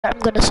I'm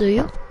gonna sue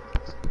you.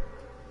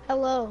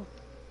 Hello.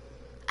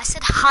 I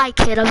said hi,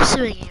 kid. I'm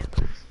suing you.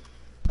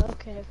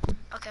 Okay.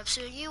 Okay, I'm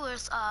suing you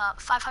with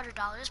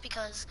 $500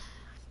 because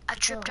I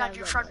tripped on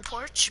your front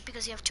porch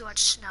because you have too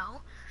much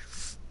snow.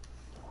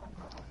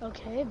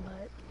 Okay,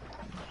 but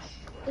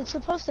it's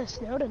supposed to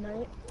snow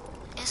tonight.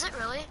 Is it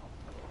really?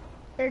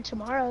 Or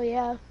tomorrow,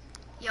 yeah.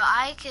 Yo,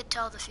 I could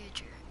tell the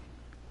future.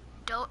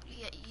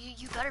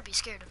 You better be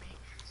scared of me.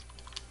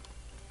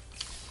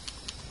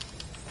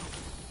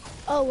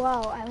 Oh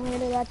wow, I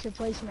landed at your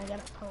place and I got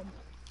a pump.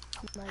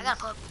 Nice. I got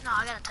a pump. No,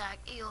 I got a tag.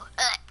 Ew.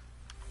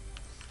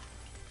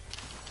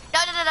 No.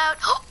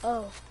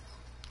 Oh.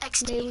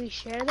 XT. May we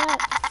share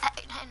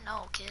that?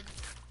 No, kid.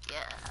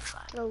 Yeah,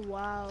 fine. Oh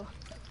wow.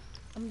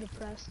 I'm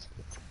depressed.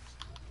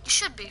 You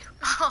should be.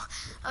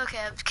 Okay,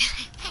 I'm just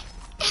kidding.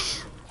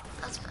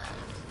 That's bad.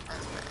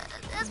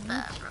 That's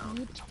bad, bro.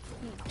 Yeet.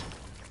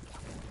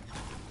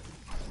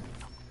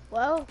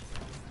 Well.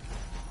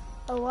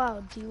 Oh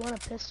wow, do you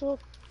want a pistol?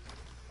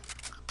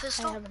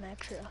 Pistol? I have an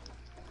extra.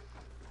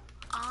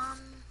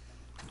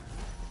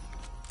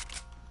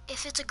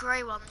 If it's a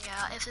gray one,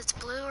 yeah. If it's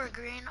blue or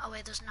green, oh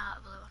wait, there's not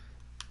a blue one.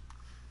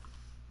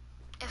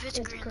 If it's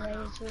green, gray,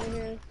 then it's right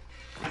here.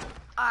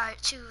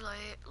 Alright, too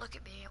late. Look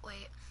at me.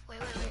 Wait.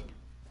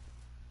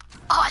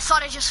 Oh, I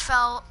thought I just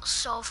fell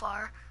so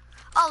far.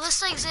 Oh, this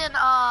thing's in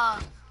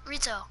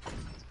retail.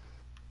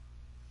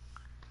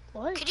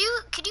 What? Could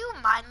you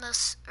mine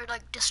this or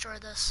like destroy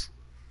this?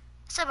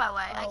 It's in my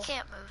way. I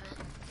can't move it.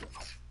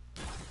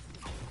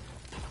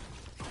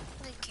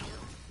 Thank you.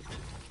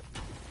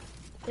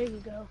 There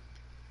you go.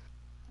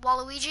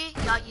 Waluigi,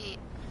 yeah, yeet.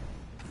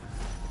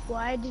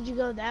 Why did you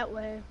go that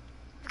way?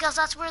 Because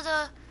that's where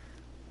the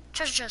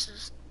treasure chest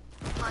is,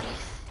 buddy.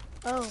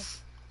 Oh.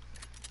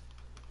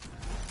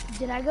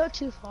 Did I go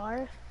too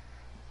far?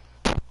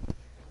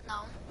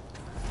 No.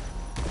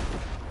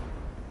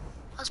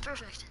 That's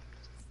perfect.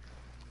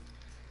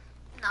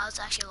 No, it's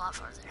actually a lot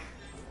farther.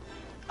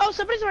 Oh,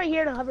 somebody's right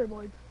here in a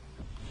hoverboard.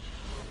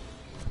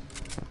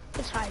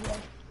 It's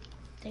highway.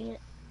 Dang it.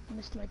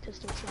 Missed my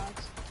pistol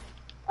shots.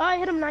 Oh, I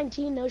hit him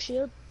 19, no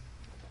shield.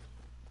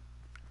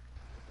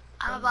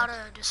 I'm about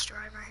to destroy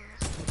him right here.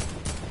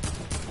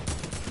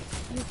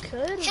 You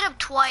could? Hit him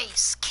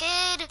twice,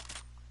 kid!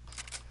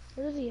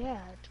 Where's he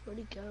at? Where'd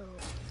he go?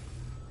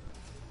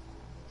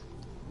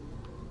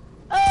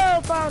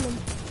 Oh, found him.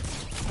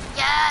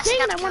 Yes, Dang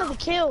got it, I wanted to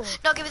kill.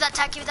 No, give me that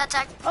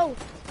tag, Oh,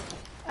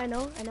 I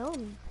know.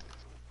 I'm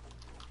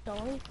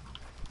going.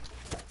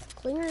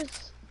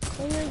 Clingers,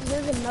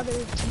 there's another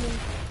team.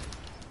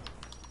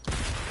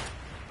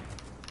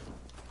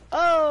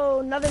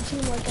 Oh, another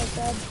team like I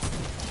said.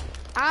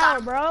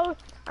 Ow, bro.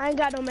 I ain't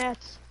got no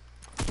mats.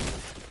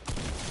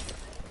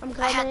 I'm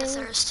coming. I had the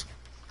thirst.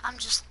 I'm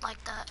just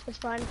like that. It's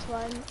fine.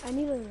 I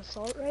need an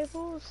assault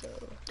rifle, so.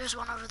 There's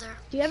one over there.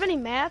 Do you have any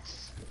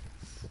mats?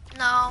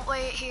 No,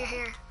 wait,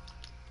 here.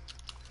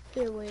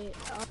 Here, wait.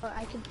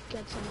 I could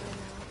get some right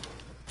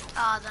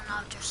now. Then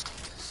I'll just take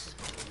this.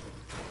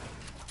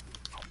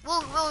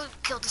 We'll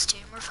kill this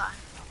team. We're fine.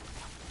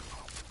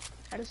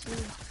 I just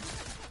need.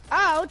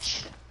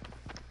 Ouch!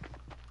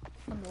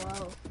 I'm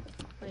low.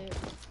 Wait.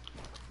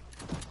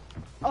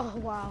 Oh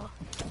wow.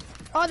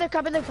 Oh, they're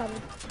coming.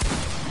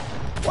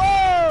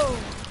 Whoa!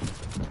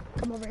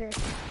 Come over here.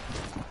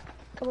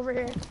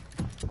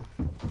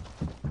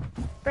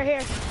 Right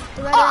here.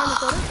 They're right around the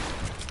corner.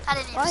 I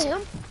didn't even see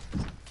him.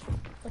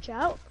 Watch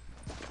out.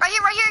 Right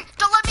here.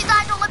 Don't let me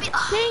die.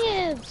 Dang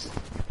it!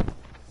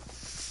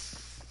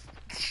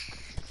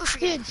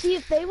 Dude, see,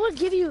 if they would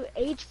give you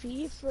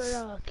HP for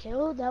a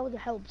kill, that would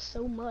help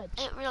so much.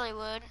 It really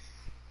would.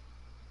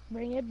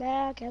 Bring it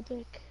back,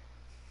 Epic.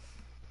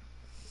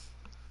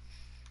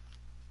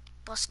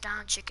 Bust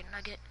down, chicken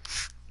nugget.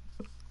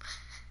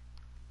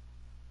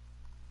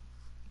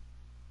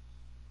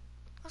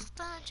 Bust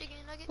down,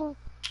 chicken nugget. Oh.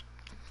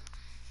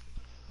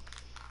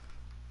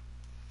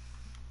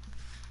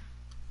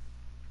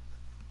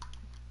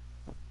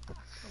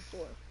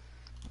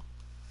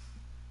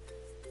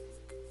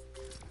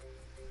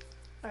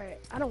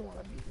 Alright, I don't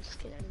want to be this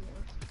skin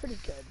anymore. It's pretty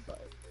good,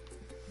 but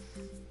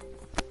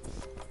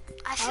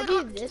I'll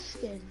be this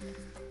skin.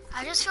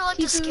 I just feel like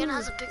the skin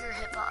has a bigger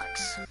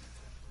hitbox.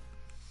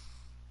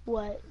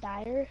 What,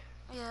 Dire?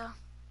 Yeah.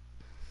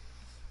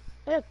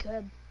 It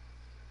could.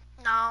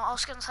 No, all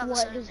skins have the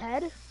same. What, his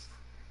head?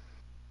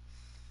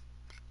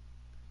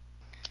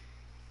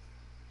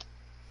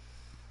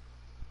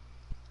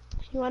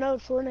 You wanna know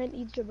what Fortnite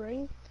needs to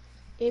bring?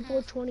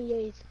 April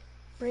 28th.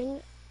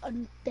 Bring a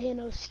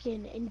Thanos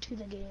skin into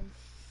the game.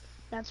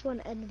 That's when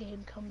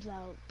Endgame comes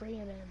out. Bring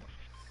it in.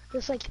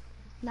 Just like,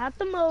 not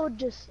the mode,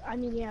 just, I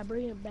mean, yeah,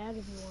 bring it back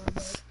if you want,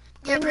 but...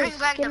 Yeah, bring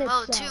back the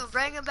mode too.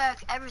 Bring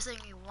back everything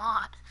you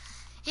want.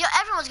 Yeah,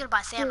 everyone's gonna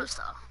buy Thanos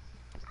though.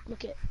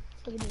 Look at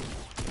me.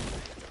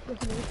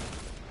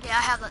 Yeah,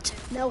 I have that too.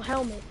 No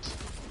helmet.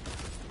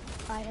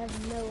 I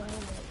have no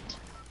helmet.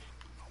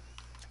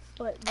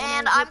 But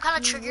and I'm kind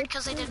of triggered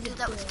because they didn't do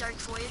that with Dark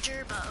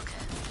Voyager, but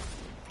okay.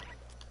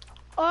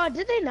 Oh,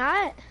 did they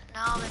not?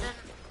 No, they didn't.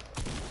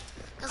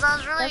 Because I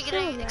was really That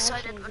getting feels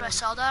excited actually when I good.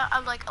 saw that.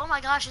 I'm like, oh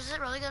my gosh, is it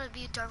really gonna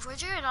be Dark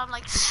Voyager? And I'm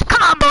like,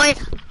 come on, boy.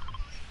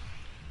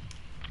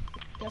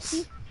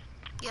 Dusty?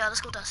 Yeah, let's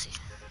go Dusty.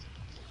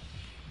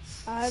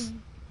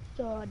 I'm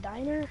the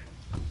diner.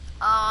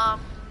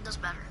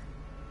 Doesn't matter.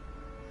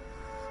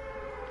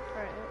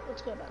 Alright,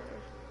 let's go diner.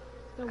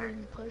 Then we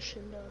can push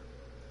and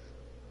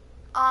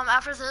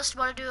After this, you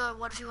want to do a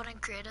what if you want in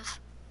creative?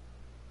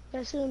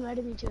 guess who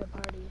invited me to the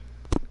party?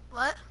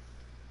 What?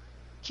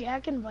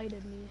 Jack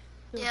invited me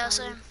to the Yeah, party.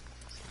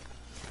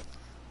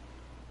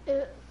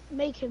 same.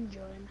 Make him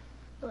join.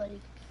 Like,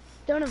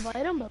 don't invite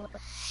him, but like,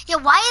 Yeah,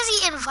 why is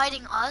he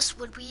inviting us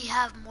when we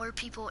have more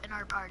people in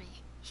our party?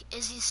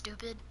 Is he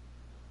stupid?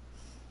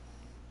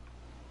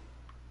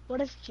 what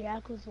if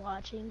Jack was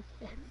watching?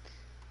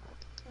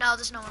 No,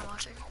 there's no one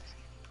watching.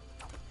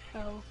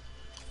 Oh,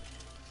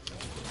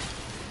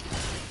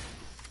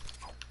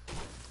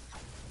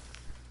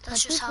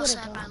 That's just just how what I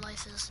sad my thought.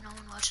 life is. No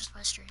one watches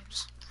my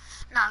streams.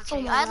 Nah, I'm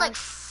kidding. my I had like gosh.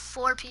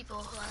 4 people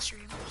last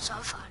stream, so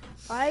I'm fine.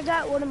 I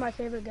got one of my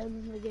favorite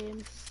guns in the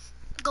game.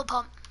 Go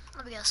pump.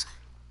 Let me guess.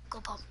 Go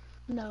pump.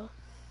 No,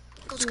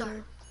 Go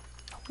Scar.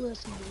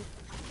 listen,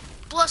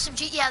 dude. Blue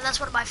SMG. Yeah, that's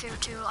one of my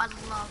favorite too. I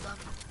love them.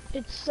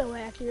 It's so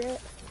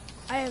accurate.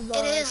 I have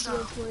It is, shield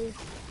though. for you.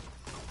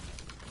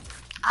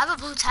 I have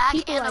a blue tag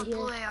People and a right here.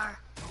 blue AR.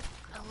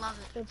 I love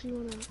it. If you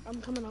wanna,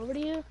 I'm coming over to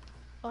you.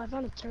 Oh, I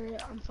found a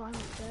turret. I'm fine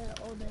with that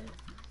all day.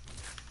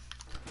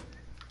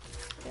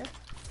 Yeah.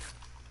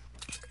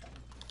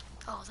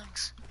 Oh,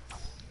 thanks.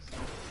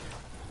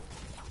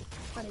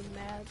 I need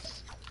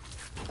mats.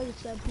 Like I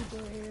said, people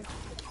are here.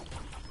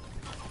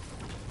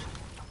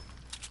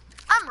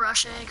 I'm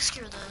rushing.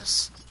 Screw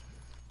this.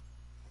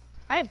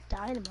 I have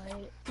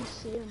dynamite. You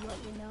see him, let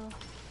me know.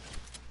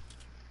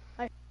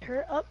 I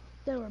heard up.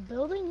 They were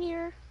building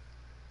here.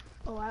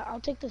 Oh, I'll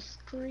take this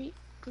green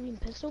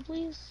pistol,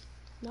 please.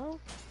 No,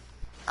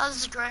 Oh, this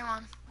is a gray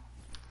one.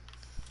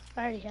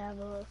 I already have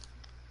a.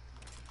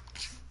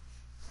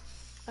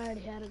 I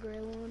already had a gray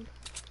one.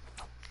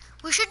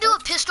 We should do a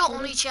pistol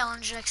only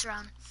challenge next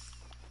round.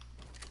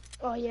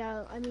 Oh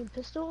yeah, I mean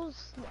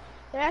pistols.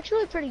 They're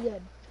actually pretty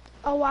good.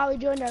 Oh wow, we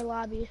joined our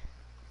lobby.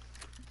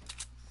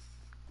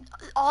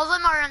 All of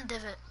them are on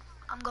divot.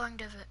 I'm going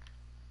divot.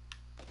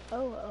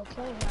 Oh,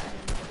 okay.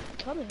 I'm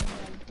coming.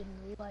 I didn't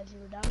realize you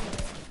were down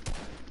there.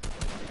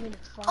 I mean,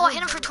 it's fine. Oh, I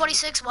hit him for but,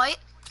 26 white.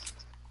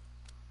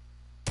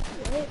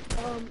 Wait,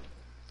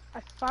 I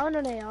found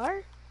an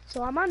AR,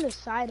 so I'm on the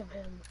side of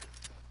him.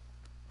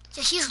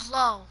 Yeah, he's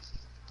low.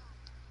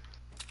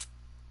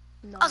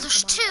 No, Oh,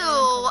 there's come 2.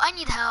 on, I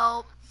need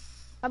help.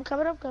 I'm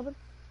coming.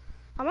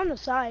 I'm on the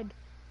side.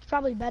 It's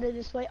probably better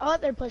this way. Oh,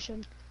 they're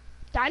pushing.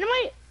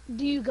 Dynamite?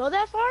 Do you go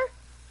that far?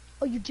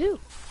 Oh, you do.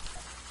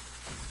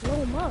 Blow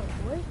him up,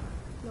 boy.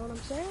 You know what I'm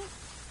saying?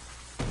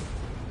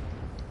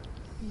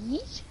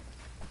 Yeet.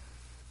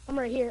 I'm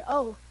right here.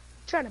 Oh,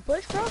 trying to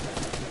push, bro?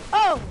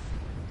 Oh,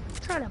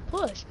 trying to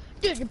push.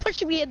 Dude, you're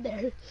pushing me in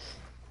there.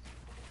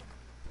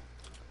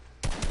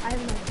 I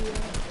have an idea.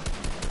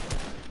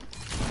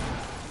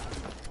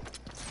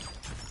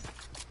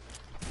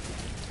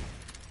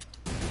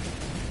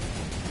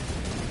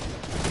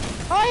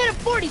 Oh, I hit a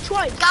 40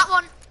 twice. Got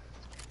one.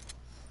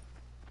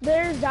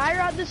 There's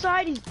Dyer on the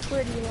side. He's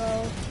pretty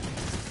low.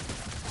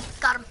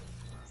 Got him.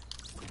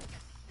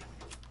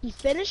 You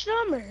finished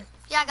them, or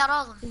Yeah, I got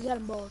all of them. you got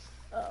them both?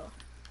 Oh.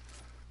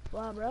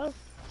 Wow, bro.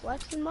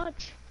 Flexing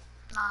much?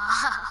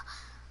 Nah.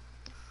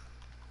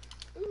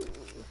 Ooh.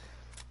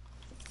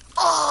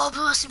 Oh,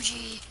 blue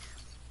SMG.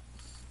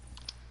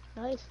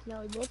 Nice.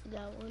 Now we both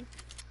got one.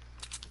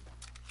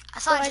 I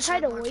So thought I just tried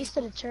had to more waste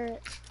people. a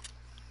turret.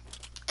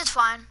 It's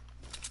fine.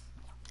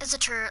 It's a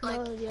turret.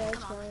 Like, No, yeah, it's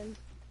come on. fine.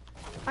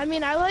 I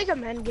mean, I like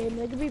them end game.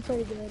 They could be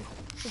pretty good.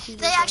 if you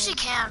They get actually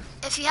them. can.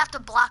 If you have to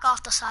block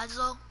off the sides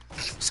though,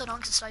 so no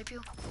one can snipe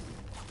you.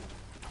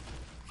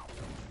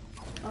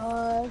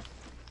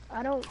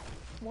 I don't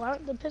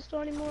want the pistol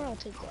anymore. I'll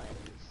take gliders.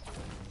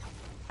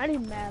 I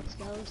need mats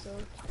though, so.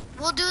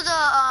 We'll do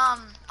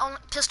the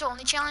pistol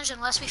only challenge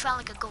unless we find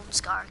like a golden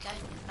scar. Okay,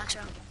 next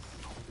round.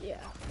 Yeah.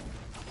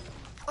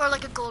 Or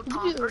like a gold You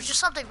pump, do- or just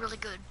something really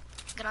good.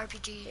 Good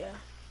RPG. Yeah.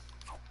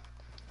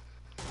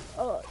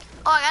 Oh,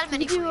 Oh, I got a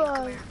mini we for do, you.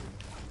 Come here.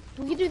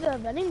 we could do the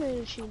vending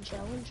machine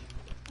challenge.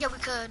 Yeah, we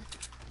could.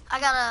 I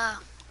got a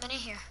mini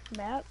here.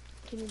 Map?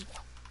 Can you,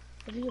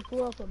 if you could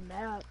pull up a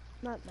map,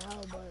 not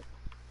now, but.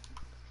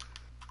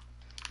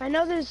 I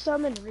know there's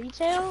some in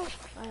retail,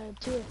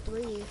 2 or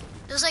 3.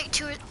 There's like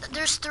 2.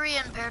 There's 3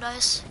 in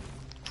Paradise.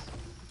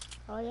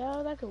 Oh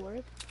yeah, that could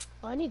work.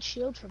 Oh, I need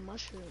shield for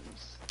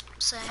mushrooms.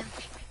 Same.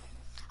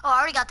 Oh, I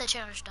already got that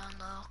challenge done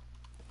though.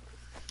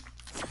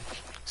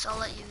 So I'll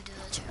let you do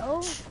the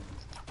challenge.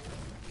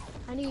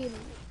 Oh, I need,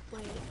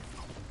 wait,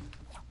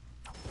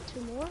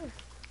 2 more?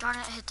 Darn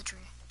it, I hit the tree.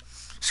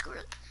 Screw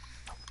it.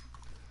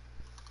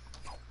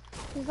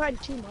 You can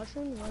find 2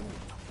 mushrooms? Why not?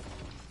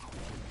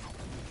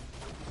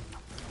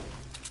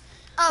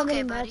 How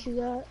Okay, many buddy. mats you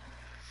got?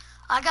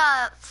 I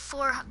got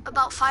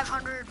about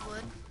 500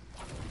 wood.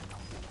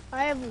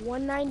 I have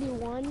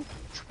 191,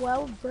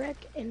 12 brick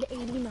and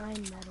 89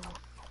 metal.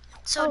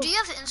 So do you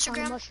have On a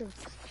Instagram? mushroom.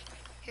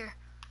 Here.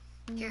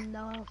 Here.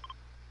 No.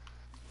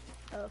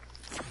 Oh.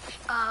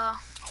 I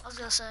was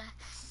gonna say,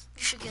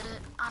 you should get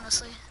it,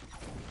 honestly.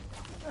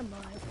 I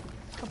might.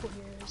 A couple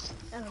years.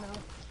 I don't know.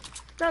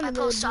 Not I in the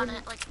post mood, on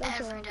it like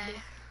that's all every I day.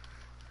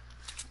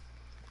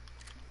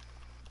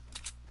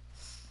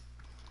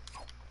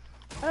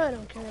 do. I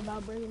don't care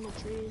about bringing the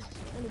trees.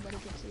 Anybody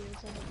can see this.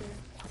 I don't care.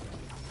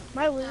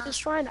 My loot is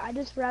fine. I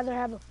just rather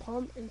have a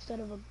pump instead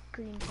of a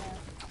green tack.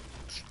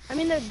 I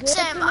mean, they're good.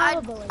 Same,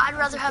 I'd I'd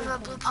rather have a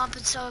blue pump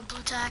instead of a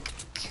blue tack.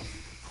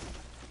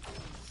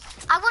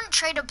 I wouldn't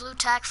trade a blue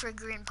tack for a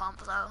green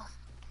pump though.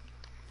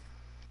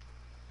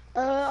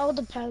 All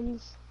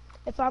depends.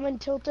 If I'm in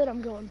tilted,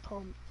 I'm going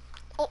pump.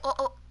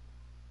 Oh.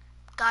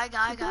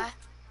 Guy.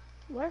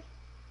 Where?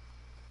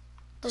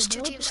 There's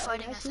two teams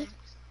fighting, I think.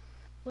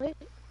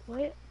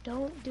 Wait,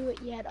 don't do it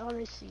yet. Oh,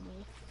 they see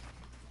me.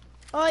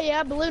 Oh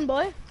yeah, balloon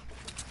boy.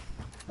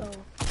 Oh.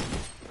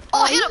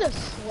 Oh, I hit he's him. a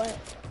sweat.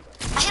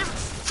 I hit him.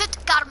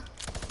 Got him.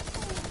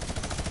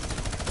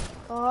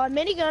 Oh,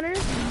 mini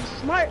gunners.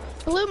 Smart.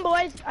 Balloon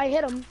boys. I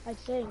hit him, I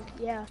think.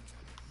 Yeah.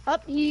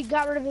 Up, he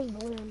got rid of his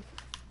balloon.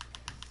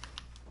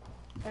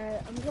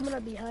 Alright, I'm coming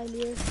up behind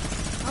you.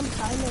 I'm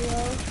kinda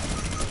low.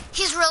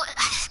 He's really...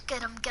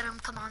 Get him,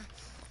 come on.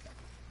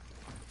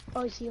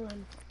 Oh, he's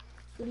healing.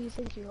 Who do you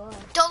think you are?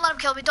 Don't let him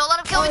kill me, don't let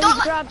him kill me,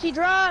 He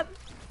dropped!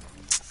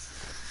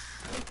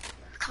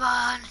 Come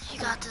on, you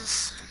got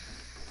this.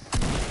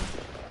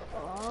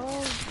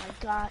 Oh my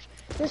gosh.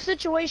 This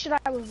situation,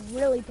 I would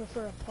really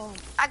prefer a pump.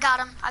 I got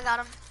him. I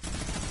got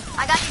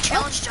your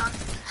challenge done.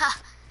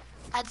 Ha!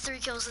 I had 3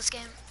 kills this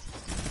game.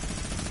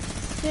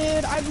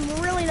 Dude,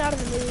 I'm really not in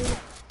the mood.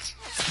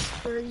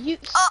 For you...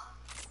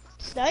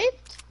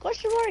 Sniped?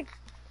 Question mark?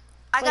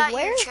 I got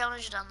your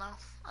challenge done though.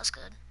 That's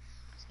good.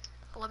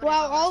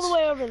 Wow, all the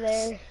way over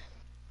there.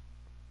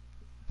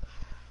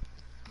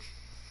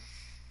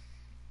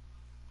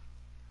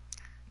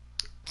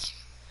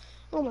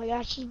 Oh my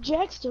gosh,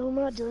 Jack's still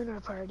not doing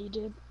our party,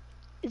 dude.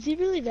 Is he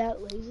really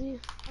that lazy?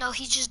 No,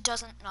 he just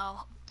doesn't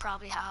know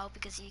probably how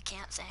because he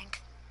can't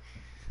think.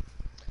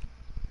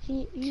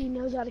 He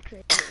knows how to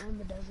create one,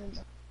 but doesn't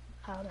know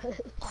how to.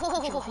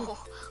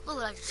 Oh, look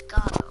what I just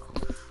got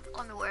though.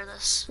 Let me wear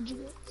this. What'd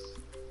you get?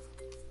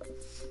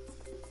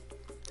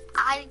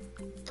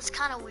 It's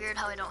kind of weird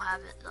how I don't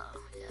have it though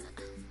yet.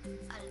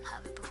 I didn't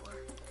have it before.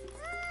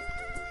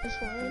 This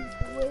one?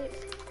 Wait.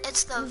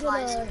 It's the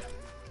visor.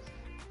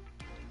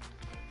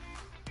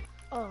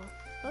 Oh,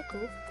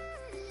 cool.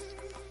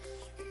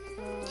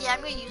 Yeah,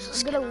 I'm gonna use this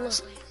skin,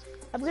 honestly.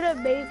 I'm gonna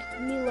make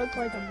me look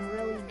like I'm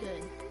really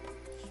good.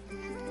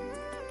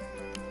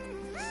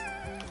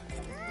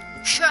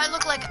 Sure, I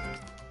look like...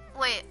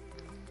 Wait.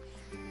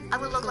 I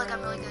would look like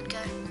I'm really good,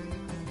 guy.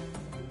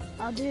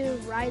 I'll do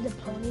ride the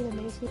pony to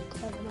make me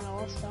look like I'm an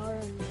all-star,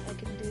 and I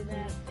can do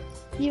that.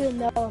 Even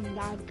though I'm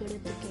not good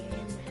at the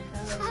game.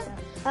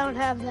 I don't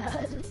have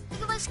that.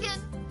 Look at my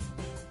skin.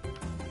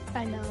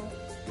 I know.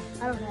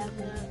 I don't have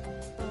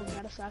that. Oh,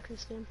 got a soccer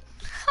skin.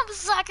 I'm a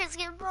soccer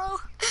skin, bro.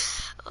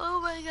 Oh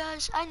my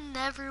gosh, I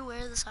never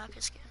wear the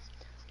soccer skin.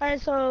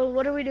 Alright, so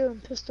what are we doing?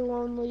 Pistol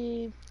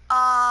only?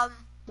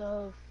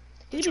 You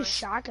do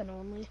shotgun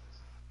only.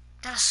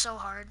 That is so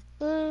hard.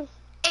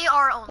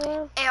 AR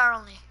only. AR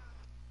only.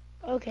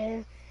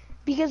 Okay.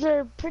 Because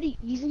they're pretty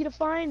easy to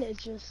find,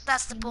 it's just...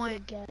 That's the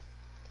point. Get.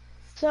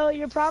 So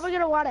you're probably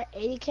going to want an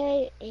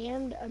AK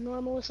and a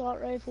normal assault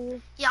rifle?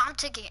 Yeah, I'm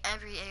taking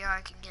every AR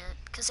I can get.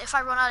 Because if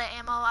I run out of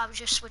ammo, I would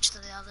just switch to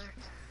the other.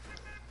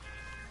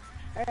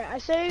 Alright, I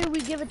say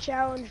we give a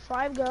challenge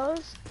 5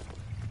 goes.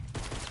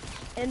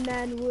 And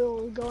then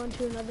we'll go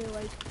into another,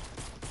 like...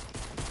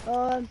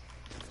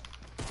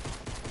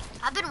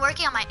 I've been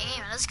working on my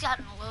aim, and it's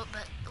gotten a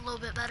little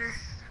bit better.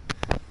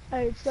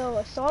 Alright, so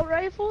assault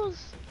rifles?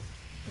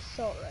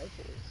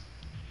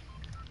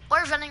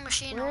 Or vending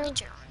machine only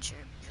challenge.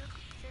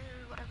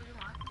 Whatever you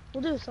want.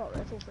 We'll do assault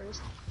rifle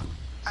first.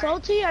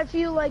 Salty, I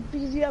feel like,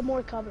 because you have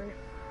more cover.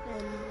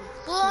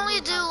 We'll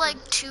only do like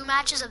 2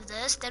 matches of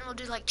this, then we'll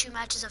do like 2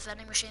 matches of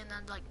vending machine, and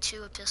then like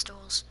 2 of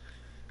pistols.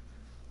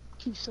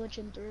 Keep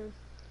switching through.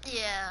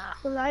 Yeah.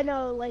 Because I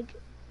know, like,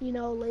 you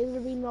know, laser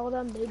beam and all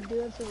them, they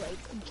do it for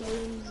like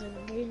games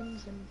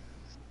and...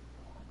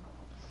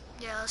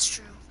 Yeah, that's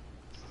true.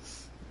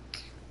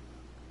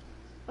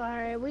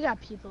 Alright, we got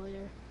people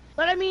here.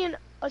 But I mean,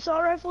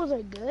 assault rifles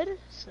are good,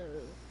 so...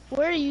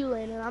 Where are you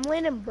landing? I'm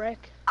landing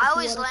brick. I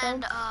always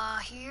land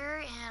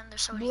here, and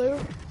there's somebody here.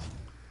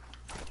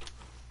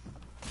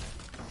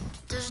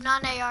 There's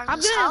not an AR in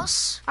this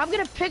house. I'm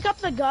gonna pick up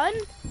the gun.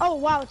 Oh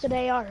wow, it's an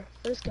AR.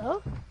 Let's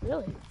go.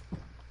 Really?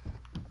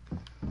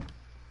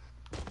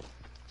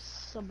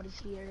 Somebody's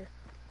here.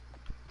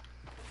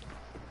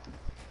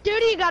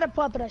 Dude, you got a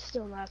puppet. I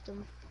still left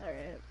him.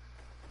 Alright.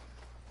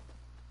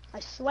 I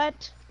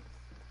sweat.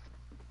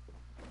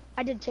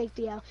 I did take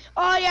the L.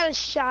 Oh, yeah, a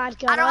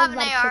shotgun. I don't have an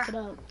AR. Pick it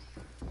up.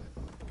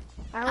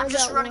 I'm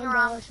just running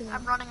around.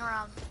 I'm running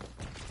around.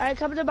 Alright,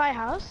 come to my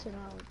house. And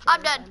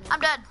I'm dead. I'm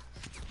dead.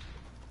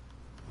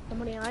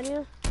 Somebody on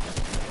you?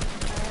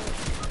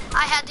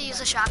 I had to use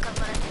a shotgun,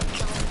 but I didn't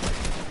kill him.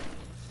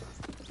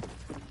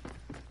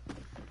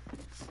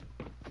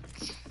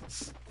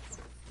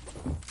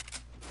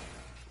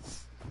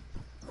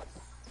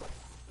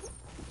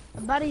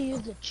 I'm about to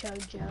use the chug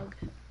jug.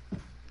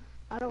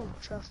 I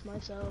don't trust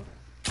myself.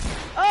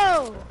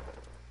 Oh!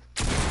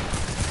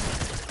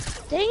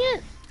 Dang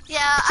it! Yeah,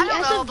 See, I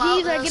don't know about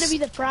SFGs are this. gonna be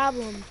the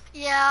problem.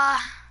 Yeah,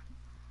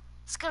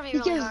 it's gonna be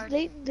really Because hard.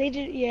 they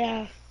did,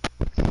 yeah.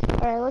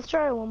 Alright, let's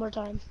try it one more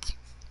time.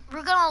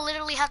 We're gonna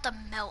literally have to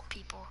melt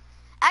people.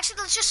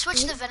 Actually, let's just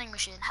switch to the vending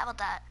machine. How about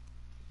that?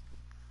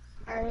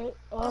 Alright,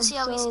 Let's see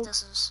how easy so,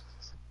 this is.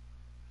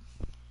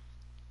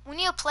 We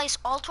need a place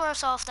all to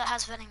ourselves that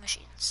has vending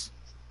machines.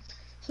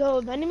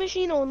 so vending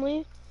machine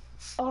only.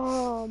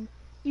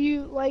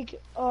 You, like,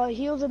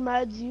 heals and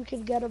meds, you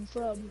can get them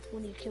from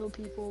when you kill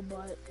people,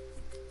 but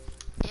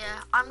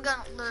Yeah, I'm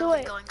gonna literally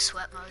wait. going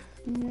sweat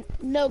mode.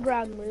 no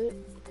ground loot.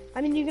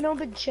 I mean, you can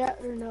open chat,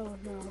 or no.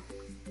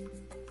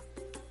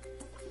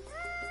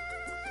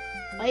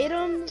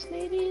 Items,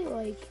 maybe?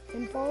 Like,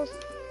 impulse?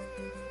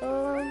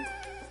 Alright,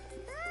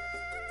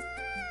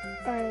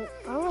 I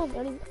don't have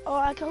any. Oh,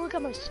 I can look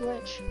at my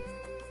Switch.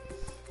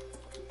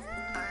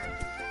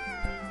 Alright.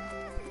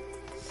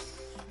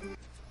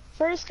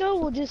 First go,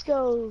 we'll just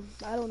go,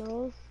 I don't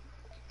know.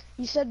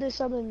 You said there's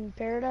some in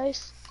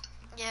Paradise?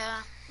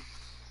 Yeah.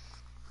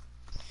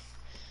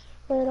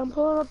 Alright, I'm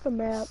pulling up the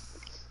map.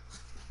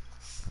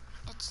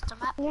 It's the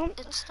map. Yep.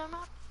 It's the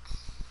map.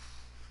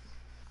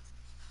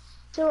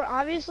 So we're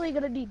obviously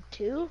gonna need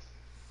 2.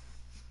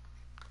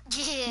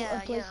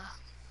 Yeah, place. yeah.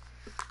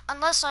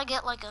 Unless I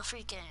get like a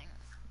freaking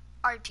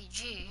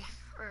RPG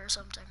or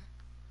something.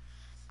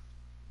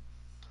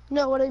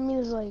 No, what I mean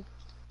is like,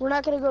 we're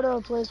not gonna go to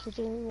a place with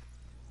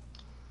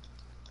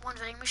One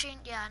vending machine?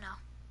 Yeah, I know.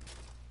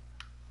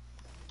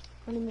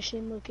 any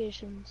machine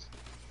locations.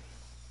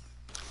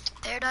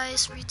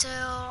 Paradise,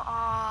 retail,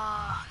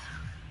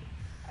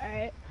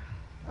 Alright,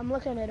 I'm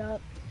looking it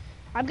up.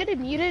 I'm gonna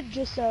mute it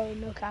just so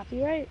no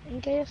copyright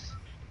in case.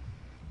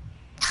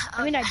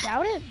 I mean, I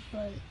doubt it,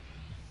 but.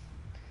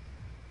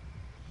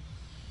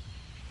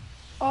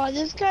 Oh,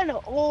 this is kind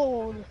of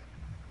old.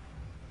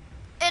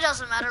 It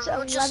doesn't matter. It's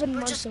We'll 11 just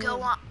months go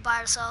old. on by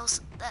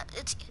ourselves.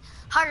 It's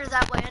harder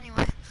that way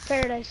anyway.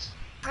 Paradise.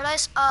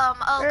 Paradise.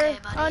 Okay,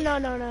 buddy. Oh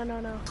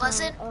no.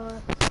 Pleasant?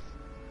 No,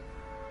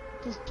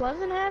 does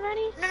Pleasant have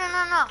any?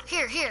 No.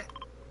 Here.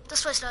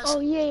 This place does. Oh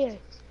yeah.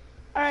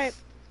 All right.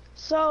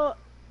 So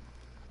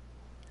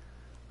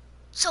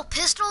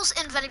pistols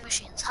and vending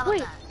machines. How about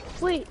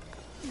that? wait.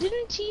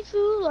 Didn't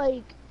Tifu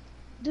like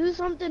do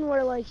something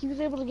where like he was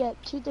able to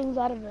get 2 things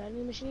out of a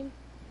vending machine?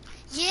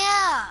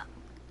 Yeah.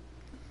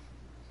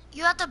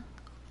 You have to.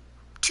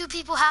 2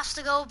 people have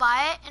to go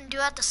buy it and do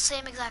it at the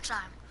same exact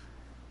time.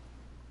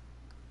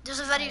 There's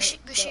a vending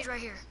machine right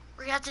here.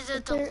 We're gonna have to do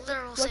it the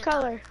literal same What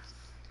color?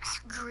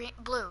 time. Green,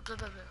 blue.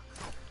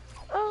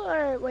 Oh, all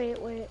right.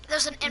 Wait.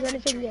 There's an Is there anything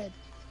infantry. good?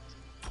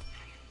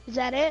 Is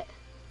that it?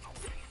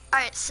 All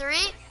right, 3,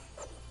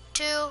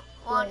 2,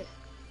 1, Wait.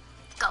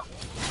 go.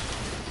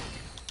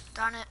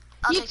 Darn it.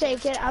 I'll You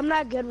take it. I'm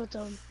not good with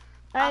them.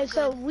 All right,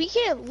 so good. we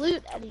can't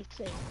loot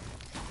anything.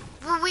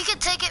 Well, we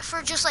could take it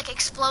for just like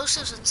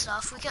explosives and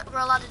stuff. We're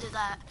allowed to do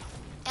that,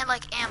 and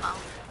like ammo.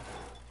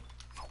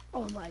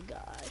 Oh my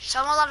gosh. So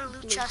I'm allowed to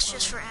loot chests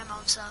just for ammo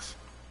and stuff.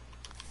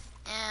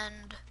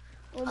 And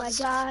Oh my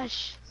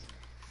gosh.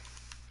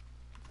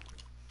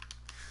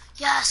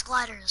 yes,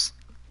 gliders.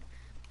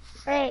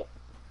 All right.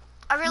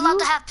 Are we allowed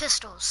to have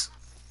pistols?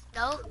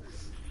 No.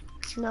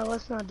 No,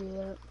 let's not do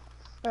that.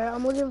 All right,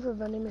 I'm looking for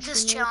vending machine.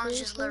 This challenge is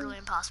locations. literally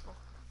impossible.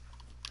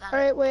 All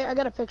right, wait. I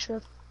got a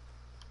picture.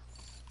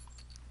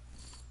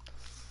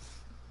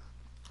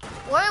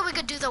 Or we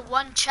could do the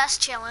 1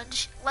 chest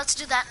challenge. Let's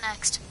do that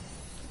next.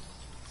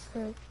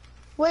 All right.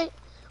 Wait.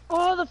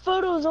 Oh, the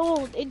photo's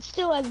old. It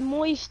still has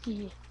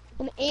moisty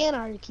and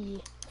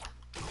anarchy.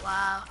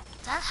 Wow.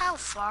 That's how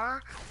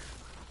far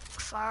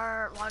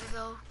long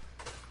ago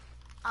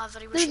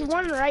vending There's machines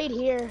one were right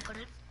here. put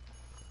in?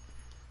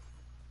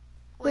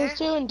 Where? There's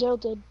 2 in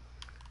Tilted.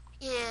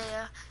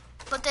 Yeah,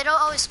 but they don't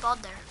always spawn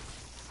there.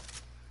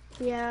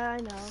 Yeah, I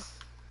know.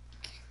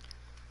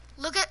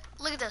 Look at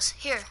this.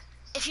 Here.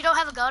 If you don't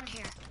have a gun,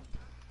 here.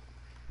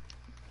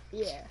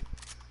 Yeah.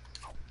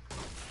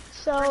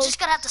 So We're just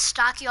gonna have to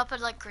stock you up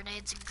with like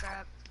grenades and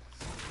crap.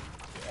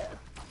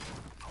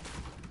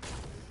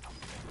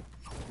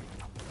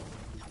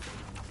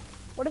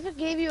 what if it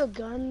gave you a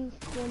gun,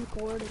 1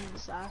 cord, and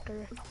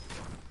soccer?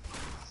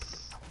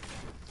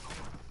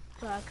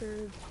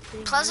 Thing.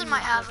 Pleasant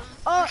might have them.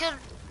 Oh. We could.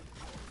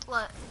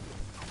 What?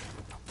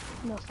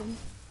 Nothing.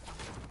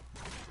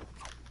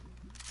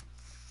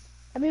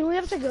 I mean, we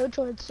have to go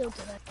towards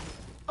Tilted.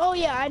 Oh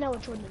yeah, I know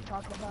which one you're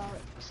talking about.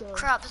 So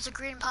Crap, there's a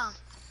green pump.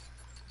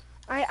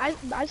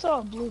 I saw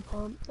a blue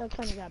pump. That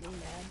kind of got me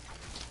mad.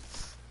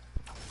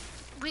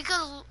 We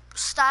could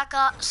stock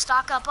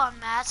up on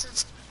mats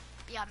and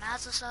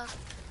mats and stuff.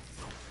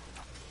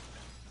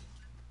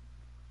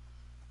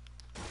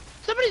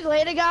 Somebody's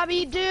later got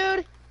me,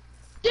 dude.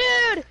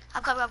 Dude,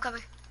 I'm coming.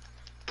 coming.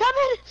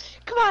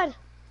 come on.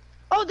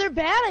 Oh, they're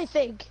bad, I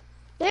think.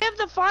 They have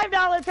the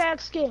 $5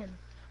 pack skin.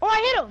 Oh,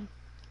 I hit him.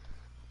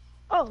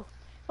 Oh,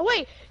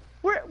 wait.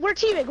 We're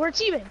teaming. We're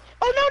teaming.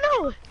 Oh,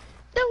 no.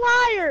 The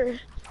liar.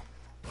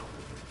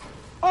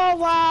 Oh,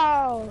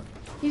 wow.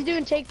 He's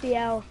doing take the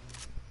L.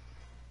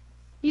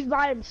 He's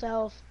by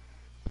himself.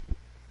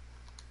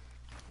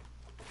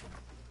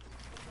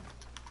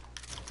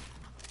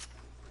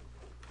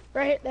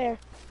 Right there.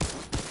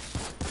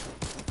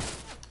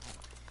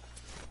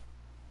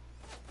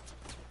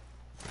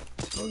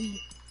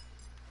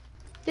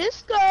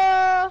 Disco!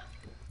 Oh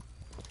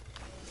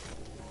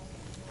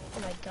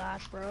my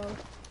gosh, bro.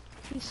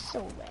 He's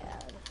so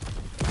bad.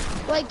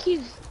 Like,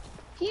 he's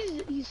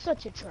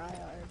such a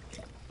tryhard.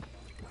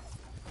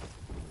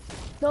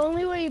 The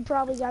only way he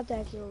probably got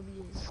that kill would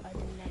be is I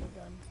didn't have a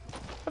gun.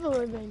 I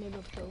would have been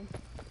able to kill him.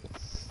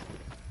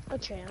 A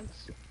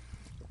chance.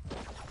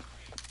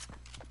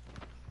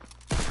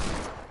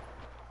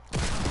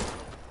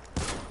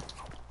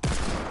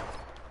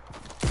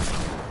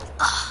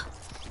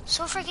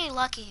 So freaking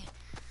lucky.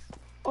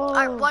 Oh.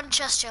 Alright, one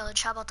chest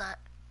challenge. How about that?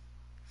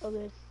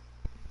 Okay.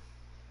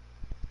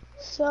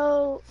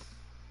 So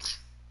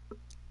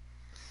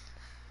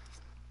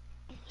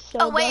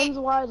Oh, wait. guns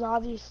wise,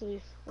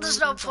 obviously. There's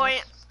no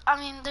point. I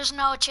mean, there's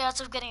no chance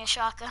of getting a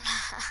shotgun.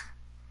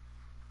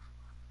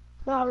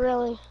 Not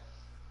really.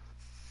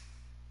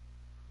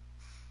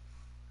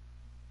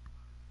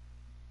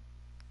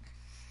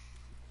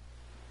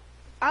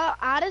 I'll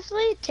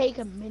honestly take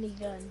a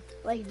minigun.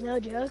 Like, no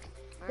joke.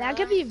 Really? That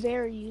could be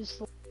very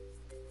useful.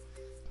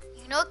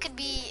 You know it could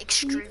be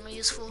extremely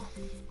useful?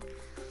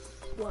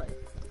 What?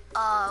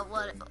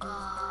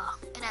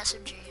 An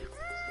SMG.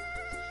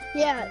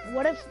 Yeah,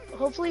 what if,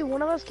 hopefully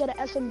one of us get an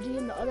SMG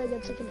and the other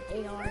gets like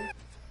an AR.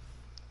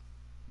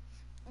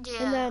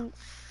 Yeah. And then,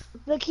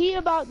 the key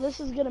about this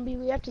is gonna be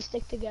we have to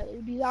stick together.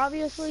 Because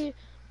obviously,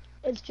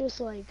 it's just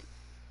like,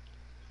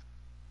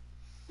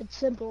 it's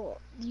simple.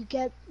 You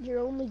get, your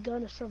only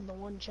gun is from the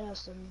one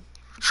chest and...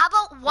 How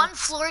about one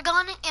floor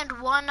gun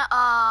and one,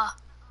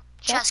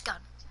 chest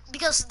gun?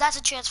 Because that's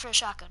a chance for a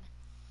shotgun.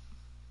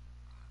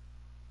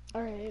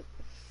 Alright.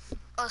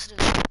 Let's do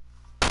this.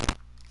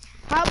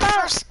 How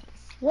about, First,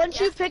 once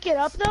you pick it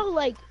up though,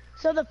 like,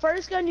 so the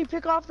first gun you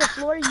pick off the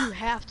floor, you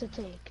have to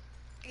take.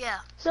 Yeah.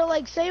 So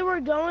like, say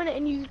we're going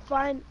and you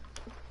find,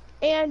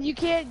 and you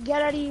can't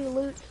get any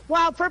loot.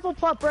 Wow, purple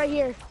pup right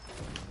here.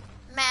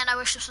 Man, I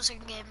wish this was a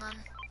game then.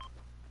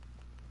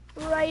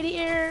 Right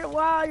here.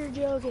 Wow, you're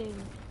joking.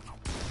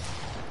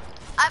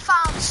 I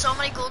found so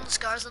many golden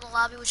scars in the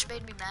lobby, which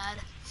made me mad.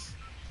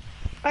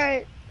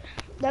 Alright,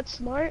 that's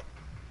smart.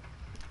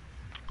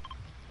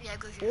 Yeah,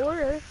 go here.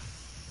 Order.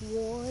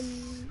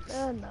 One.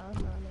 No.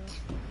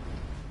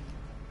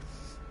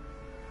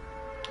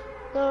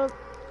 So,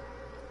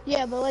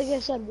 yeah, but like I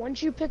said,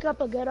 once you pick up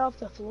a gun off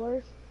the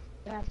floor,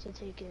 you have to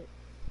take it.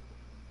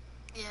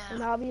 Yeah.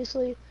 And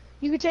obviously,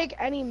 you can take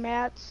any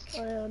mats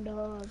and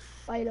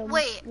items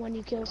when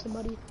you kill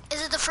somebody.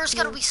 Is it the first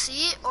gun we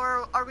see,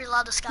 or are we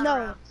allowed to scout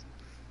around?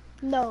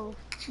 No.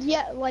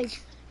 Yeah,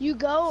 like, you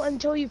go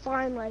until you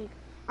find, like,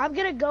 I'm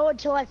gonna go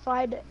until I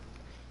find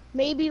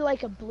maybe,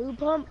 like, a blue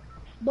pump,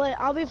 but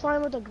I'll be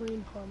fine with a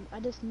green pump. I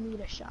just need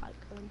a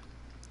shotgun.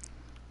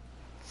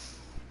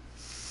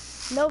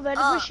 No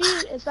vending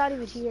machine, it's not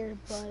even here,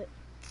 but...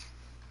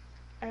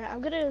 Alright,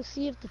 I'm gonna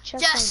see if the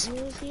chest on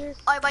here is here.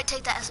 I might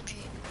take that SMG.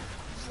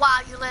 Wow,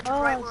 you landed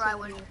right where I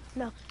went.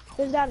 No,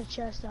 there's not a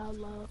chest down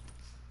low.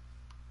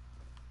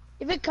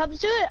 If it comes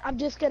to it, I'm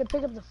just gonna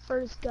pick up the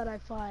first gun I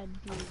find.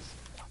 Please.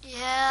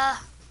 Yeah,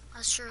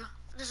 that's true.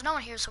 There's no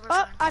one here, so we're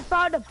fine. I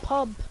found a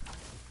pump.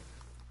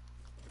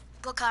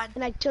 What kind?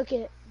 And I took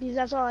it, because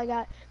that's all I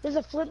got. There's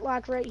a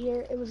flintlock right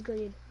here. It was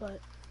green, but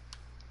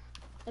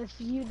if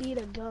you need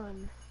a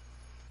gun,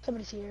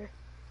 somebody's here.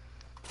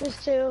 There's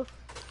two.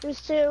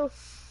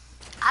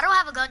 I don't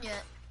have a gun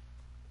yet.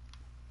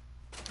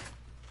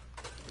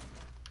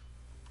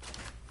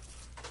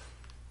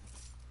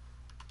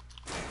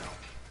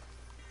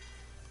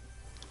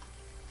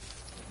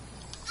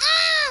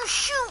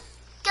 Shoot!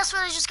 Guess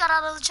what I just got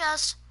out of the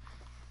chest?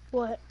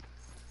 What?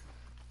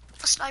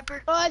 A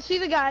sniper. Oh, I see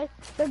the guy.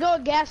 They're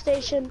going gas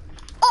station.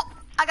 Oh,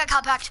 I got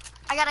compact.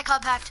 I got a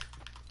compact.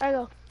 I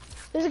go.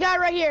 There's a guy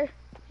right here.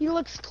 He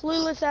looks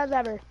clueless as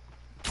ever.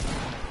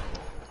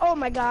 Oh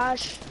my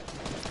gosh.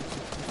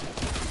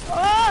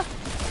 Oh!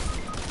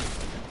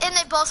 And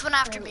they both went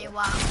after me.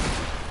 Wow.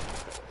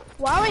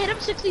 Wow, I hit him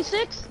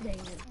 66. Dang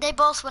it. They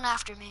both went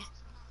after me.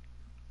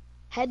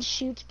 Head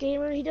shoot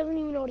gamer. He doesn't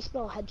even know how to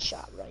spell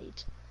headshot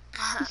right.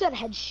 He said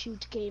head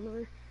shoot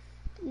gamer.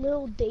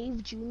 Lil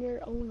Dave Jr.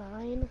 09.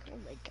 Oh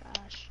my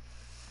gosh.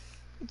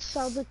 It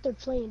sounds like they're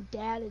playing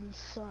dad and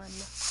son.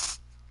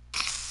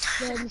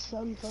 Dad and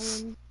son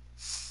playing.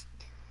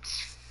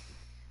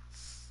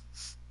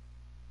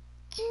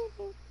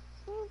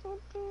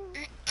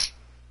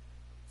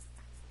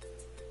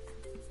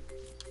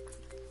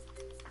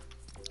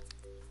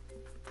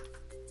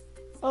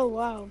 Oh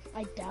wow,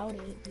 I doubt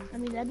it. I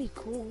mean, that'd be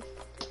cool.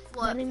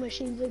 What? Vending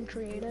machines in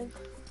creative.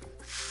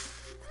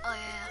 Oh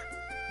yeah.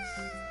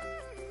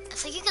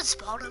 think you can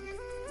spot him.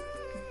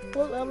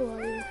 What level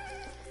are you?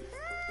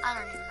 I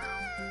don't even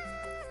know.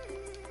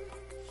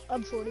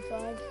 I'm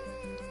 45.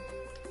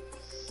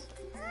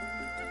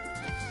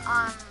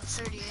 I'm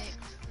 38.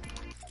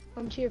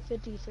 I'm tier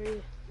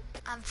 53.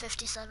 I'm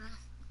 57.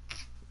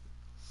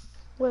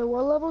 Wait,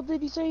 what level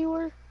did you say you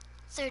were?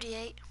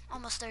 38.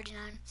 Almost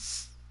 39.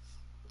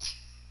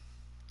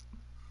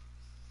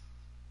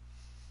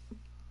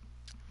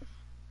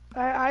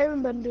 I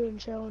haven't been doing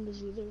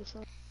challenges either,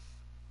 so.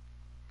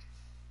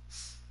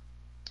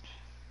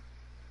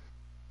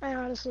 I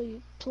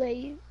honestly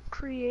play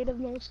creative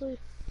mostly.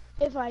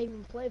 If I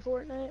even play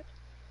Fortnite.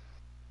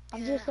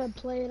 I've just been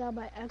playing on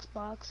my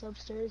Xbox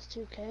upstairs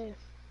 2K.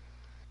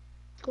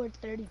 Scored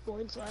 30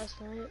 points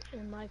last night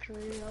in my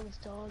career. I was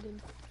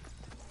dogging.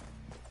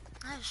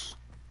 Nice.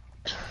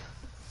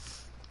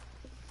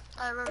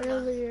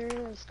 Earlier,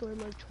 I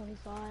scored like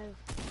 25.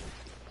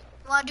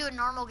 Want to do a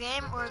normal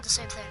game or the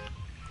same thing?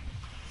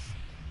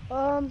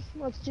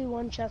 Let's do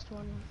one chest,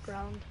 one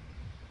ground.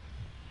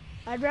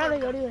 I'd rather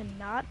go to a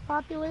not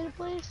populated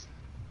place,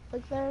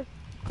 like there,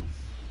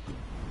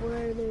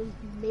 where there's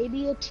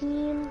maybe a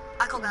team,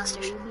 I go gas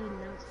station. maybe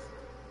nothing.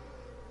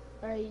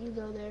 Alright, you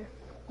go there.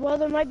 Well,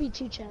 there might be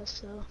two chests,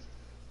 though.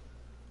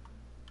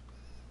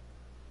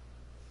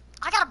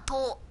 I got a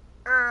bolt,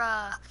 or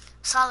a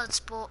silence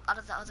bolt out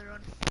of the other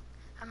one.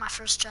 On my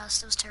first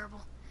chest, it was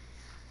terrible.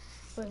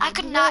 Wait, I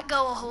could not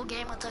go a whole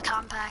game with the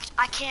compact.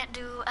 I can't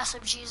do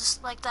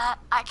SMGs like that.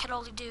 I can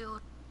only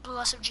do blue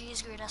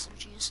SMGs, green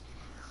SMGs.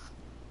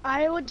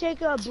 I would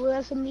take a blue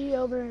SMG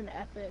over an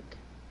epic.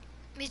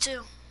 Me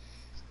too.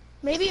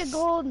 Maybe a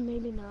gold,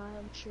 maybe not,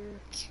 I'm sure.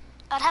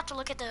 I'd have to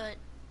look at the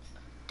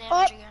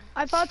damage again.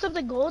 I found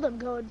something gold, I'm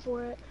going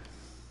for it.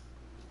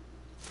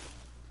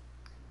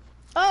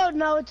 Oh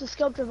no, it's a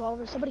scoped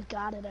revolver. Somebody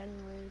got it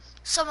anyways.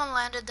 Someone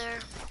landed there.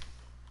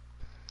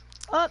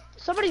 Oh,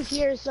 somebody's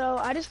here, so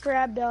I just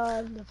grabbed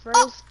the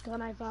first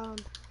gun I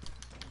found.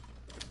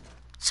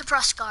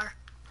 Suppressed scar.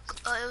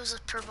 It was a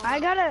purple. I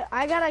got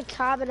a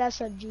Comet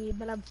SMG,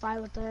 but I'm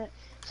fine with that.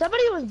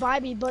 Somebody was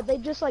by me, but they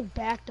just like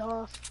backed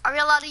off. Are we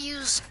allowed to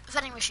use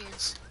vending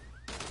machines?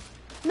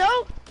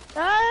 No,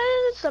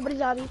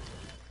 somebody's on me.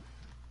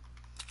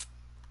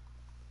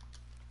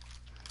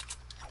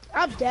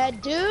 I'm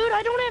dead, dude.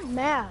 I don't have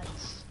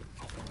mats.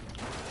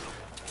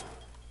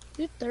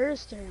 You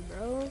thirsty,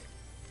 bro.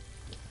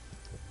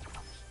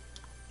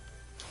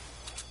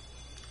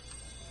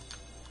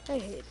 I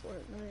hate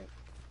Fortnite.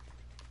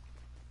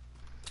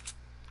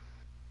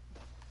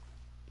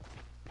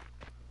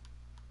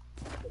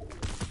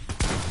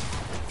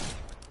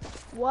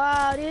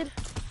 Wow, dude.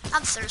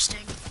 I'm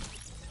thirsting.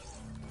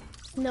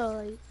 No,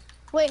 like,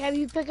 wait, have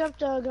you picked up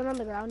the gun on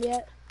the ground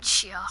yet?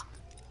 Yeah.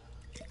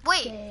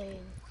 Wait. Dang.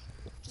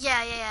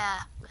 Yeah.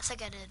 I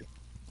think I did.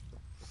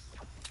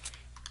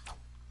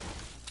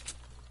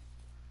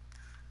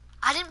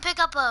 I didn't pick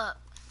up a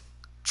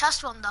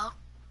chest one though.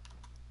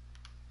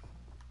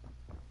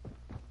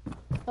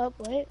 Oh,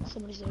 wait,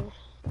 somebody's there.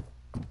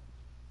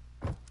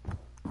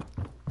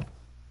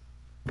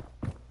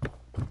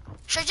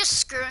 Should I just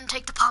screw and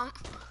take the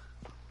pump?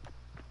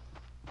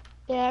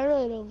 Yeah, I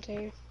really don't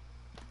care.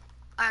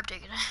 I'm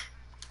taking it.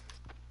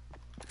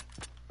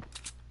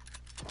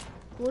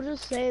 We'll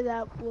just say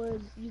that was,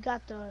 you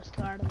got the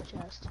scar on the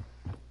chest.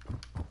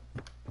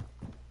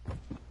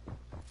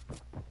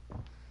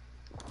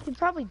 You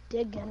probably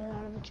did get it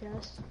out of the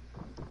chest.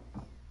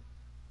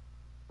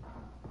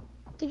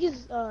 I think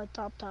he's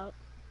top.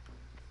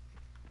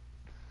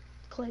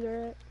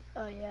 Clear it.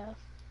 Oh yeah.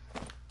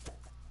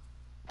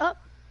 Oh,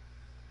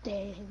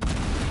 dang.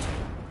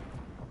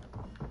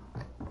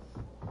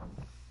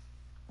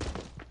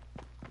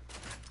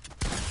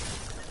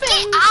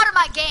 Get out of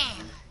my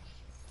game!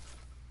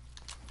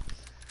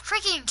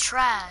 Freaking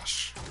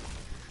trash.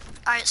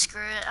 Alright,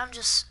 screw it.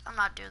 I'm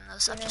not doing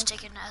this. I'm just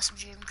taking the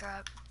SMG and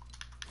crap.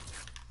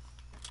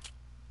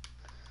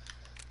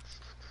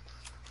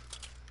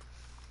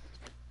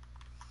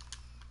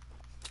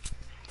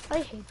 I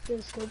hate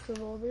this scope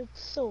revolver.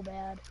 It's so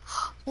bad.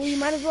 Well, you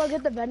might as well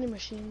get the vending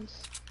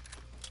machines.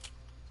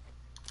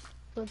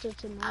 Since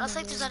it's in I don't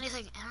think there's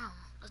anything in them.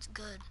 That's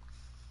good.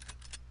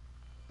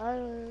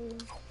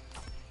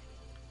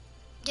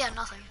 Yeah,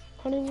 nothing.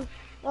 Honey,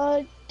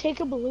 take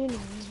a balloon and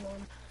use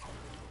one.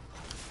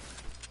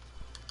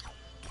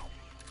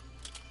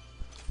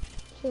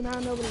 So now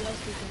nobody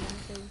else can do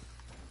anything.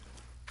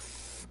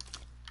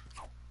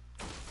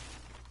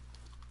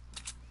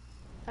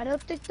 I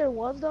don't think there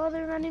was the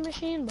other vending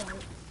machine, but...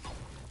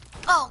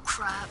 Oh,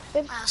 crap.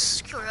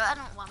 Screw it. I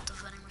don't want the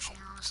vending machine,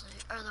 honestly.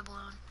 Or the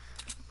balloon.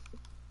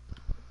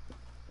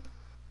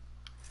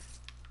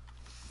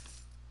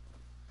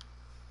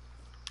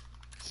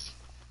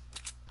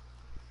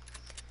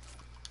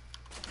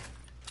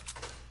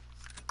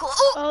 Cool.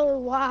 Oh,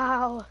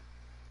 wow.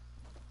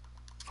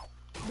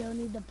 Don't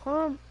need the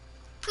pump.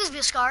 Please be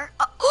a scar.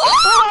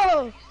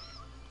 Oh!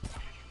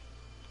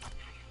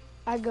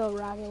 I go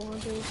rocket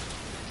launcher.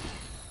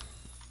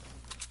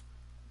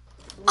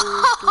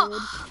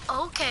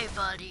 Okay,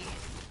 buddy.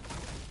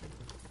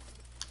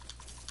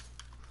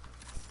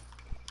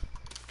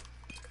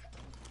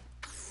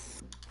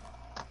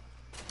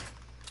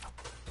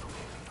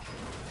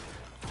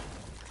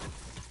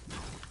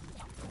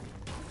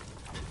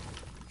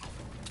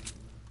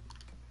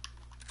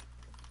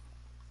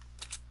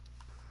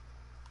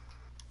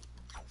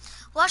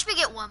 Watch me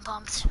get one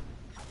pumped.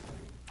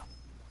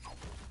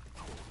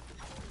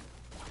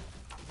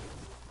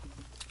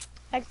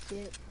 I see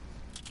it.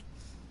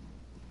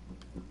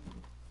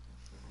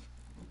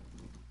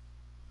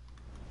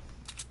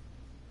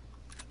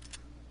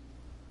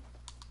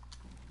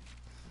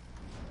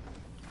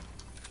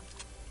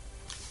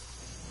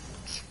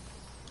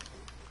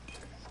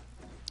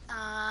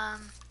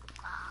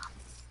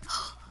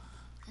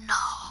 No.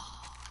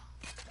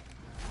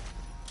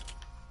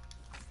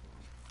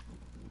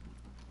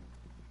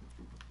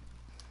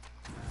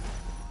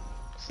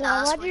 So No, I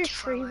that's watch way your too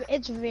far stream. away.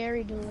 It's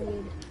very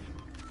delayed.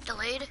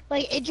 Delayed?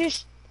 Like it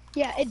just,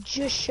 yeah, it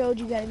just showed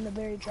you getting the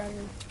berry treasure.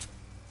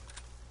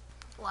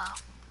 Wow.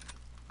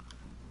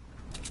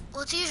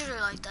 Well, it's usually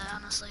like that,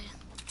 honestly.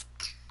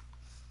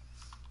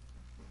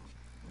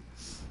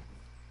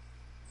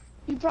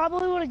 You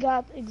probably would have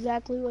got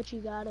exactly what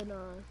you got in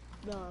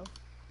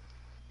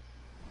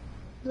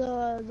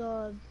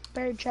the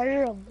berry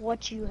treasure of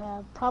what you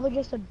have. Probably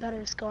just a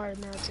better scar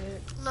and that's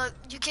it. Look,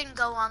 you can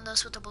go on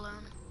this with the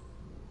balloon.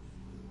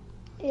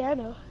 Yeah, I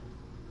know.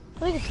 I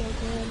think it's okay.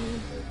 I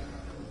mean.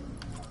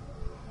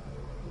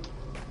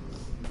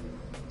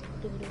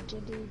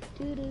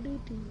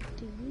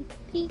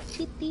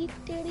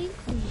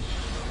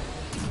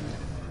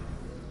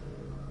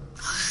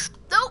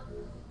 Nope.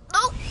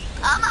 Nope.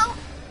 I'm out.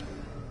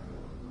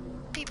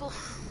 People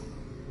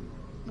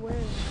Where?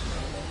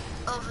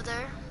 over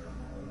there.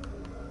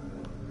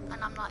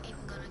 And I'm not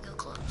even gonna go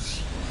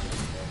close.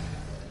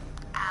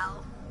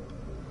 Ow.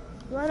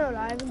 You wanna know what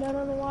I haven't done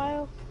in a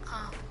while?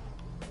 Huh.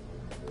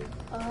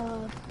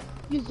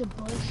 Use the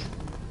bush.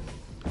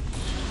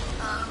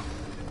 Oh.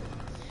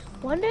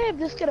 One day I'm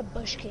just gonna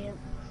bush camp.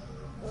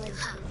 Like,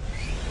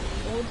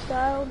 old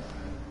style.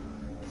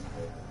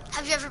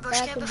 Have you ever bush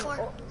Back camped in the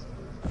before?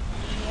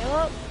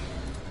 Yep.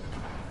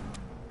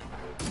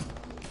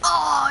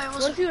 Oh, I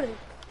almost... What if you would've...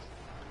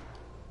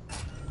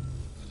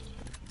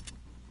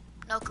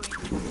 No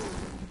green.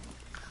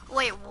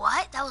 Wait,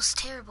 what? That was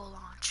terrible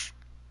launch.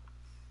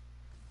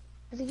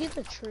 I think it's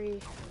a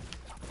tree.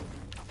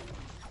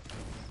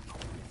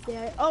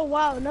 Yeah. Oh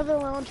wow, another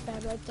launch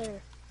pad right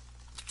there.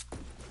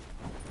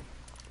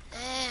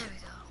 There we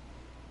go.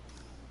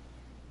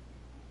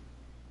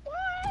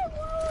 Why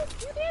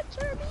won't you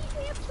answer me?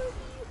 Answer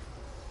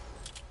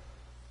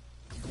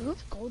me.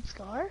 Oops, gold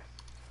scar.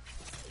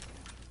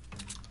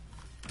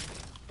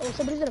 Oh,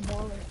 somebody's at a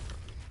baller.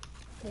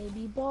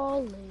 Baby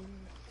balling.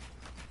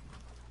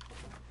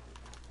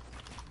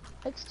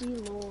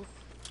 XD lol.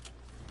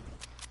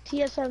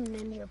 TSM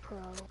Ninja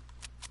Pro.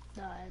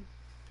 Died.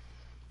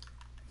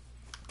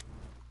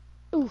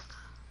 Oof.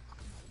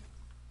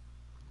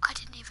 I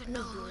didn't even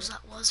know whose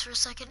that was for a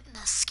second, and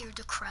that scared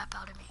the crap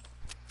out of me.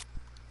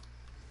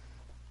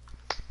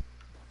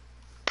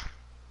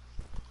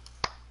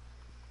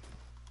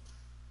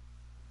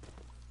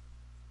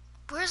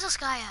 Where's this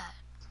guy at?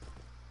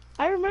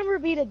 I remember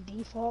being a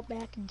default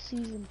back in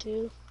season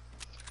 2.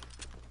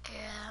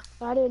 Yeah.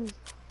 I didn't.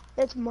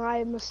 It's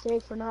my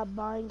mistake for not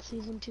buying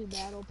season 2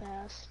 battle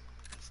pass.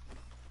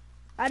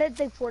 I didn't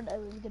think Fortnite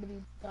was gonna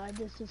be. I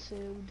just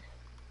assumed.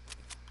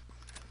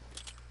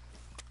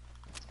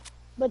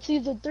 But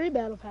season 3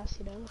 battle pass,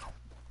 you know,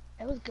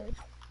 that was good.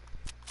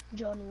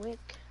 John Wick,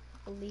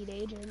 elite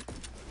agent.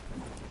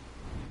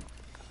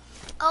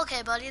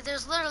 Okay, buddy,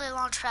 there's literally a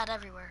launch pad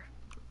everywhere.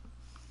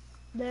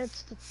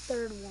 That's the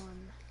third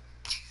one.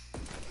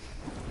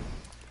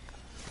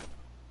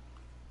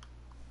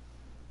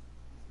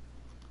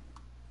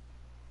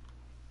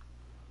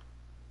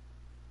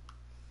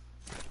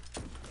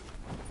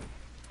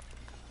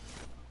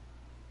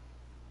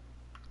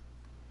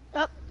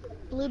 Up,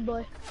 blue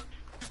boy.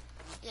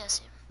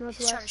 Yes, he's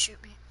Northwest. trying to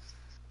shoot me.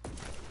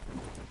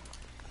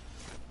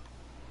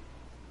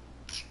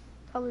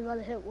 Probably about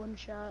to hit one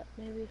shot,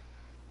 maybe.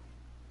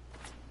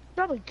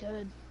 Probably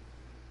good.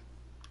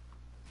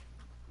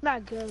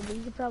 Not good, but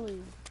you could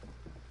probably.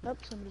 Oh,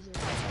 somebody's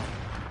there.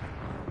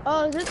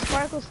 Oh, is it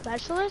Sparkle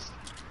Specialist?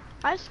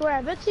 I swear,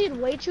 I bet seen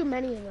way too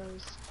many of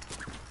those.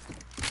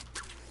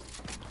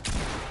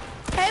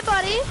 Hey,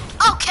 buddy.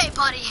 Okay,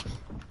 buddy.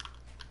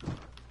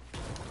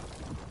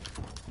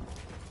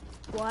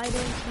 Why don't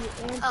you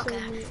answer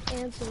Okay. me?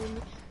 Answer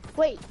me.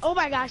 Wait, oh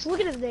my gosh,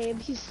 look at his name.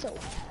 He's so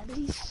bad.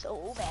 He's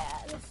so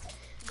bad.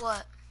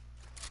 What?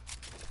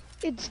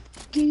 It's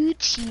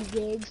Gucci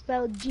Gang,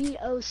 spelled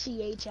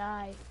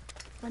G-O-C-H-I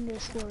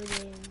 _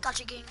 gang.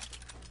 Gotcha, gang.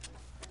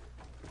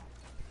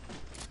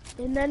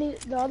 And then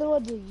the other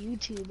one's a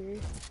YouTuber,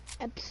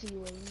 Epsy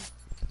Wing.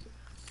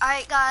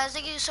 Alright, guys,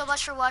 thank you so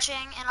much for watching,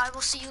 and I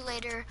will see you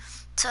later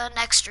to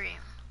next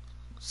stream.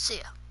 See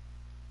ya.